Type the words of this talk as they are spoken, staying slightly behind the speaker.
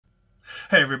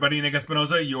Hey everybody, Nick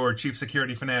Espinosa, your chief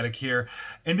security fanatic here.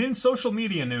 And in social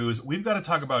media news, we've got to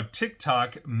talk about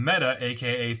TikTok, Meta,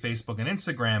 aka Facebook and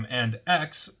Instagram, and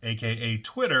X, aka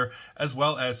Twitter, as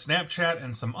well as Snapchat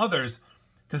and some others,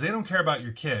 because they don't care about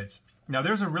your kids. Now,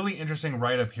 there's a really interesting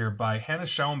write-up here by Hannah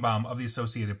Schaumbaum of the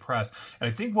Associated Press, and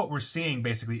I think what we're seeing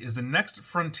basically is the next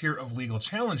frontier of legal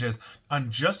challenges on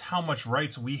just how much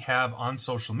rights we have on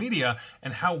social media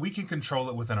and how we can control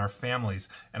it within our families.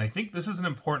 And I think this is an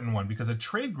important one because a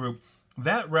trade group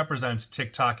that represents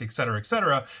TikTok,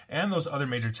 etc., and those other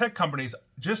major tech companies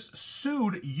just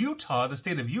sued Utah, the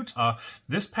state of Utah,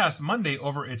 this past Monday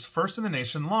over its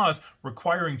first-in-the-nation laws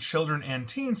requiring children and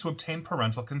teens to obtain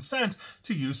parental consent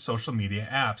to use social media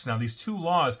apps. Now, these two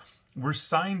laws were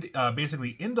signed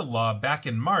basically into law back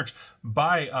in March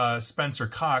by Spencer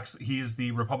Cox. He is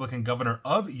the Republican governor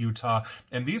of Utah,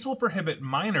 and these will prohibit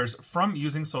minors from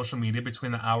using social media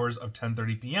between the hours of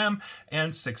 10:30 p.m.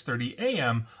 and 6:30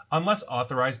 a.m. unless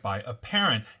authorized by a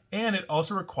parent. And it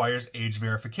also requires age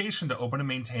verification to open and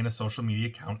maintain a social media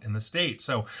account in the state.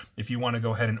 So if you want to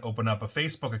go ahead and open up a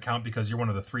Facebook account because you're one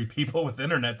of the 3 people with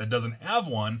internet that doesn't have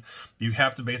one, you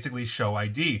have to basically show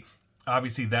ID.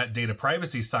 Obviously, that data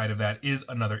privacy side of that is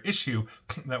another issue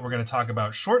that we're going to talk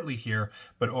about shortly here.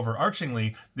 But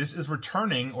overarchingly, this is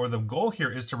returning, or the goal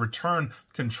here is to return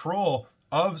control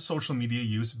of social media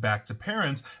use back to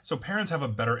parents so parents have a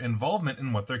better involvement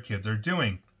in what their kids are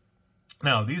doing.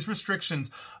 Now, these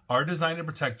restrictions are designed to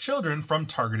protect children from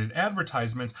targeted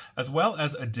advertisements as well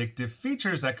as addictive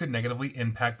features that could negatively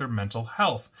impact their mental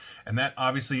health. And that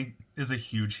obviously is a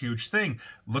huge thing.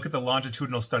 Look at the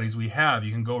longitudinal studies we have.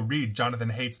 You can go read Jonathan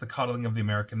Haidt's The Coddling of the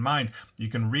American Mind. You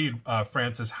can read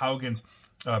Frances Haugen's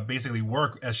basically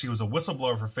work as she was a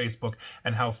whistleblower for Facebook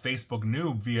and how Facebook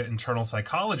knew via internal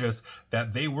psychologists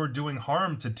that they were doing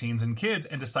harm to teens and kids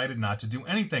and decided not to do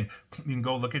anything. You can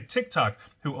go look at TikTok,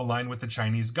 who aligned with the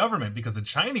Chinese government because the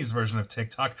Chinese version of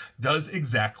TikTok does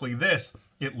exactly this.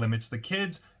 It limits the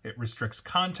kids, it restricts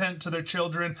content to their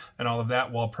children and all of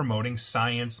that while promoting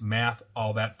science, math,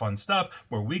 all that fun stuff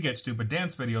where we get stupid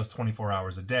dance videos 24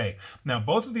 hours a day. Now,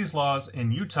 both of these laws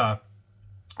in Utah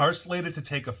are slated to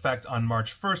take effect on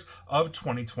March 1st of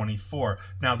 2024.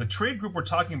 Now, the trade group we're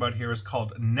talking about here is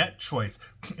called NetChoice,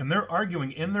 and they're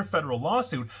arguing in their federal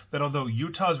lawsuit that although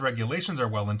Utah's regulations are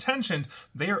well-intentioned,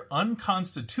 they are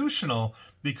unconstitutional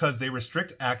because they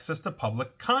restrict access to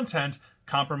public content,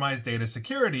 compromise data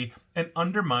security, and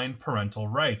undermine parental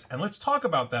rights. And let's talk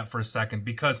about that for a second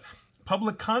because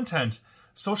public content,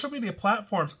 social media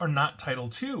platforms are not Title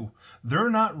II. They're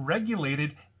not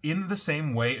regulated in the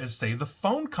same way as, say, the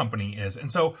phone company is.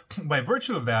 And so by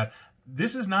virtue of that,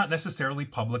 this is not necessarily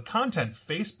public content.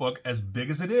 Facebook, as big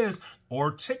as it is,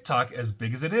 or TikTok, as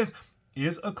big as it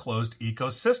is a closed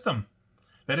ecosystem.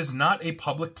 That is not a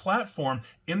public platform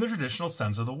in the traditional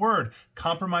sense of the word.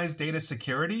 Compromised data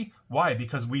security? Why?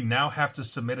 Because we now have to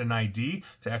submit an ID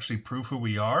to actually prove who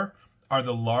we are? Are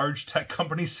the large tech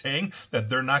companies saying that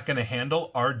they're not going to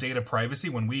handle our data privacy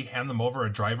when we hand them over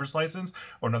a driver's license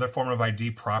or another form of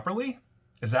ID properly?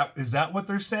 Is that what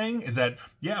they're saying? Is that,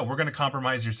 yeah, we're going to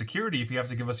compromise your security if you have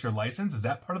to give us your license? Is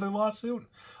that part of their lawsuit?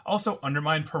 Also,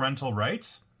 undermine parental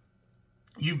rights?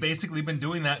 You've basically been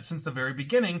doing that since the very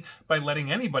beginning by letting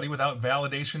anybody without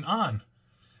validation on.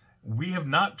 We have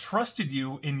not trusted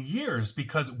you in years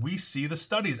because we see the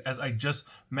studies, as I just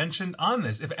mentioned on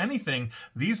this. If anything,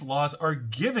 these laws are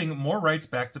giving more rights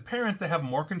back to parents to have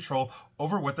more control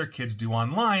over what their kids do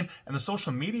online, and the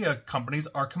social media companies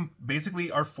are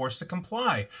basically forced to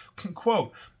comply.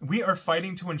 Quote, "We are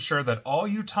fighting to ensure that all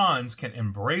Utahns can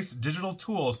embrace digital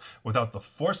tools without the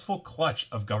forceful clutch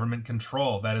of government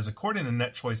control." That is according to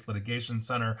NetChoice Litigation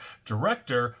Center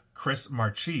Director Chris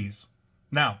Marchese.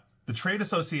 Now, the trade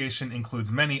association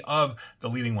includes many of the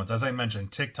leading ones. As I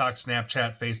mentioned, TikTok,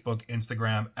 Snapchat, Facebook,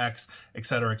 Instagram, X,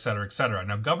 etc.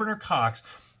 Now, Governor Cox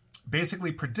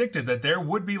basically predicted that there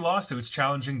would be lawsuits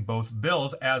challenging both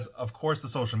bills, as of course the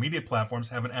social media platforms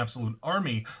have an absolute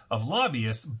army of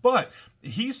lobbyists, but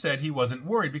he said he wasn't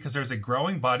worried because there's a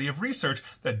growing body of research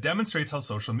that demonstrates how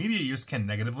social media use can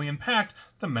negatively impact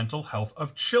the mental health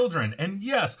of children. And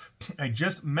yes, I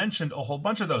just mentioned a whole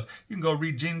bunch of those. You can go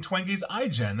read Jean Twenge's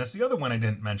iGen. That's the other one I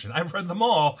didn't mention. I've read them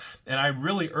all, and I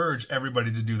really urge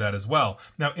everybody to do that as well.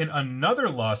 Now, in another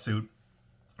lawsuit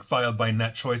filed by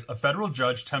NetChoice, a federal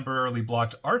judge temporarily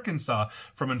blocked Arkansas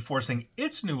from enforcing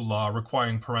its new law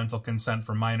requiring parental consent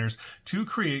for minors to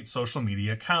create social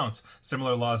media accounts.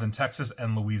 Similar laws in Texas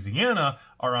and Louisiana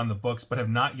are on the books but have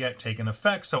not yet taken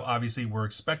effect, so obviously we're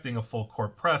expecting a full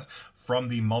court press from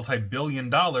the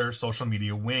multi-billion-dollar social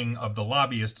media wing of the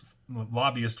lobbyist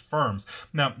lobbyist firms.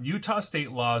 Now, Utah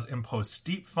state laws impose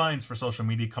steep fines for social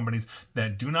media companies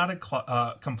that do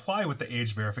not comply with the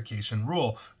age verification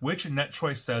rule, which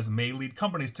NetChoice says may lead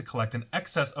companies to collect an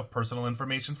excess of personal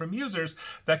information from users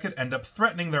that could end up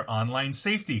threatening their online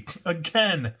safety.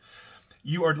 Again,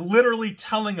 you are literally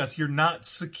telling us you're not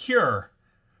secure.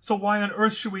 So why on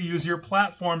earth should we use your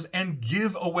platforms and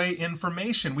give away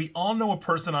information? We all know a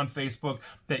person on Facebook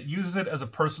that uses it as a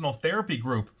personal therapy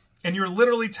group. And you're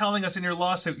literally telling us in your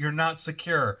lawsuit you're not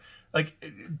secure. Like,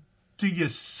 do you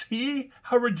see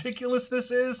how ridiculous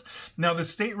this is? Now, the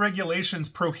state regulations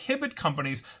prohibit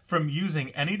companies from using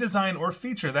any design or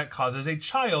feature that causes a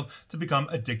child to become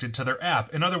addicted to their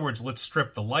app. In other words, let's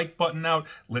strip the like button out.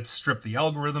 Let's strip the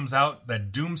algorithms out,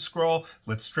 that doom scroll.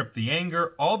 Let's strip the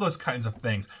anger, all those kinds of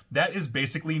things. That is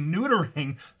basically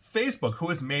neutering Facebook, who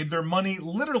has made their money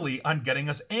literally on getting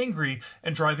us angry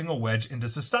and driving a wedge into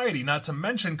society, not to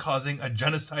mention causing a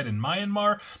genocide in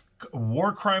Myanmar,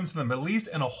 war crimes in the Middle East,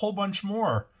 and a whole bunch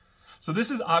more. So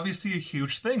this is obviously a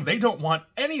huge thing. They don't want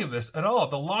any of this at all.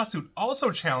 The lawsuit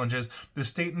also challenges the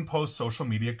state-imposed social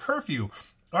media curfew,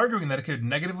 arguing that it could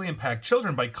negatively impact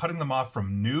children by cutting them off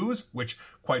from news, which,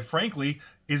 quite frankly,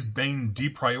 is being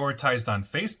deprioritized on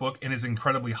Facebook and is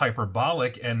incredibly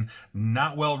hyperbolic and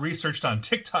not well researched on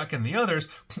TikTok and the others,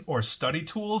 or study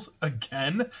tools,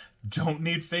 again, don't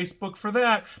need Facebook for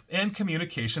that, and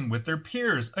communication with their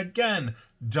peers, again,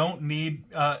 don't need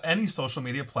any social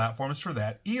media platforms for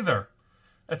that either.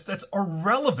 That's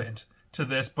irrelevant to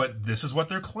this, but this is what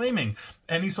they're claiming.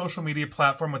 Any social media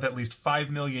platform with at least 5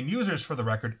 million users, for the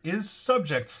record, is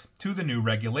subject to the new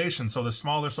regulation. So the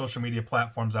smaller social media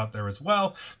platforms out there as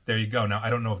well, there you go. Now, I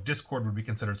don't know if Discord would be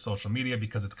considered social media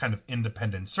because it's kind of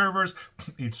independent servers.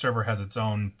 Each server has its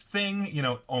own thing,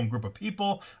 own group of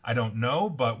people. I don't know,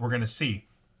 but we're going to see.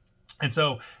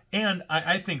 And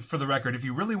I think, for the record, if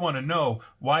you really want to know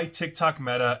why TikTok,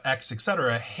 Meta, X,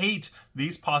 etc. hate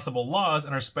these possible laws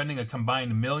and are spending a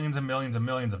combined millions and millions and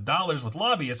millions of dollars with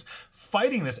lobbyists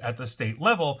fighting this at the state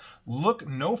level, look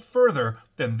no further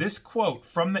than this quote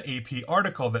from the AP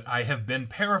article that I have been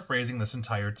paraphrasing this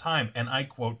entire time. And I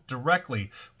quote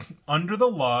directly, "Under the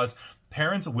laws,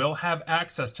 parents will have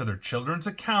access to their children's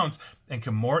accounts and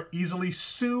can more easily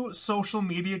sue social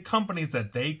media companies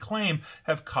that they claim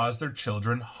have caused their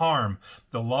children harm.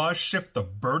 The laws shift the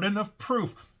burden of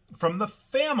proof from the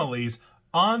families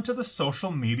onto the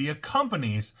social media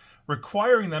companies,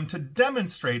 requiring them to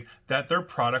demonstrate that their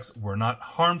products were not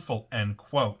harmful," end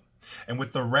quote. And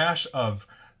with the rash of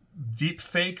deep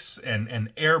fakes and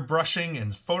airbrushing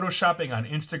and photoshopping on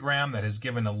Instagram that has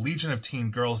given a legion of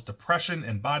teen girls depression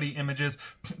and body images,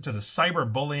 to the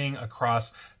cyberbullying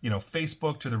across,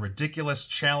 Facebook, to the ridiculous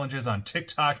challenges on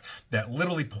TikTok that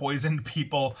literally poisoned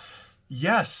people.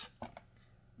 Yes,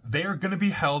 they are going to be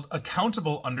held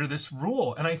accountable under this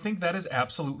rule. And I think that is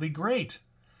absolutely great.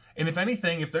 And if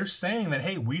anything, if they're saying that,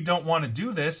 hey, we don't want to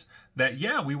do this, that,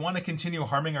 yeah, we want to continue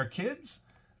harming our kids,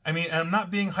 I mean, I'm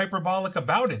not being hyperbolic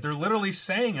about it. They're literally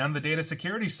saying on the data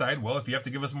security side, well, if you have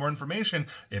to give us more information,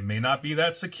 it may not be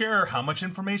that secure. How much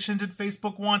information did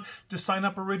Facebook want to sign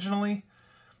up originally?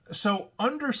 So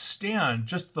understand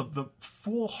just the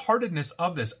foolhardiness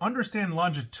of this. Understand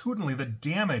longitudinally the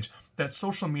damage that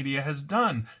social media has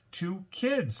done to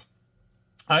kids.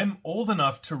 I'm old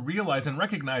enough to realize and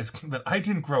recognize that I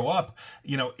didn't grow up,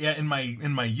 in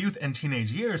my youth and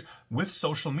teenage years with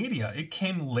social media. It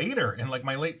came later in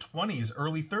my late 20s,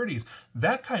 early 30s,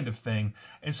 that kind of thing.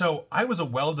 And so I was a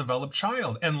well-developed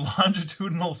child, and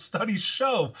longitudinal studies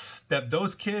show that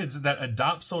those kids that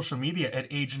adopt social media at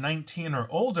age 19 or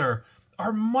older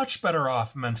are much better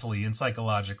off mentally and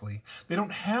psychologically. They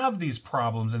don't have these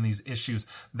problems and these issues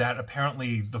that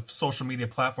apparently the social media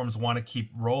platforms want to keep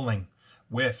rolling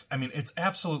with. I mean, it's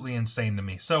absolutely insane to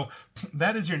me. So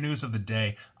that is your news of the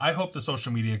day. I hope the social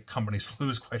media companies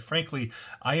lose. Quite frankly,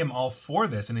 I am all for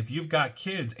this. And if you've got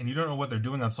kids and you don't know what they're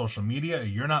doing on social media, or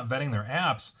you're not vetting their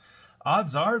apps,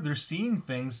 odds are they're seeing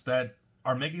things that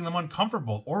are making them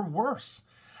uncomfortable or worse.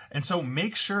 And so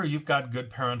make sure you've got good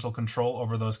parental control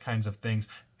over those kinds of things.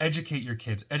 Educate your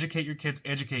kids, educate your kids,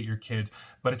 educate your kids.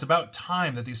 But it's about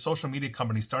time that these social media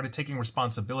companies started taking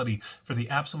responsibility for the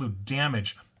absolute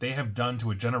damage they have done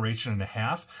to a generation and a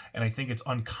half. And I think it's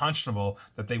unconscionable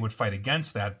that they would fight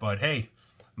against that. But hey,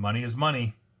 money is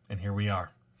money. And here we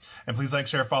are. And please like,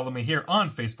 share, follow me here on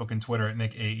Facebook and Twitter at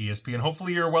NickAESP. And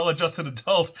hopefully you're a well-adjusted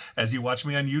adult as you watch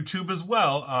me on YouTube as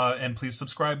well. And please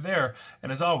subscribe there.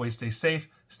 And as always, stay safe,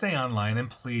 stay online,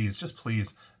 and please, just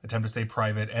please, attempt to stay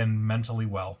private and mentally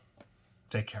well.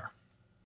 Take care.